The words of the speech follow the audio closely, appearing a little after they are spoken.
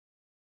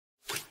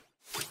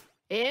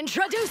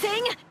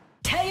Introducing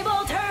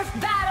Table Turf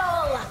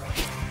Battle!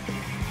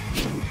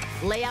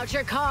 Lay out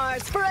your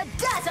cards for a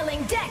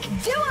dazzling deck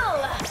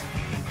duel!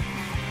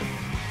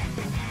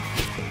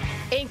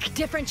 Ink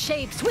different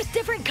shapes with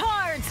different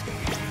cards!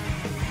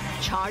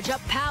 Charge up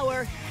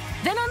power,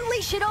 then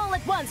unleash it all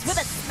at once with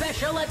a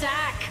special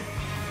attack!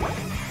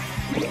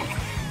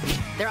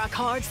 There are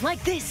cards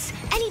like this,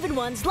 and even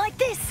ones like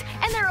this,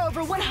 and there are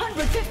over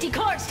 150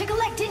 cards to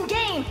collect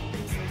in-game!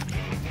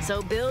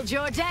 So build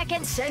your deck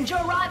and send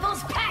your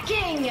rivals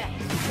packing!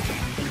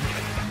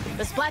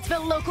 The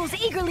Splatsville locals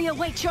eagerly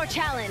await your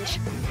challenge.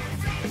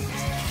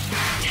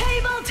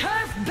 Table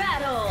Turf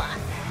Battle!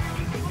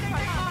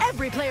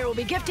 Every player will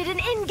be gifted an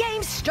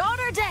in-game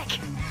starter deck!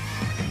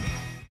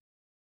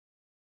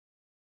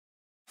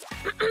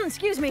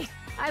 Excuse me,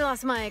 I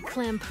lost my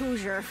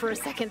clampoosier for a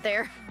second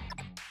there.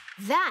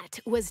 That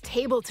was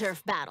Table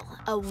Turf Battle,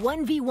 a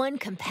 1v1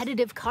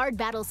 competitive card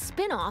battle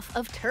spin-off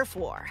of Turf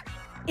War.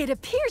 It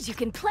appears you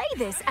can play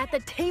this at the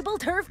Table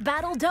Turf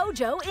Battle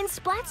Dojo in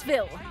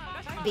Splatsville.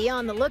 Be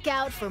on the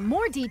lookout for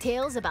more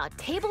details about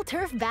Table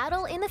Turf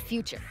Battle in the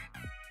future.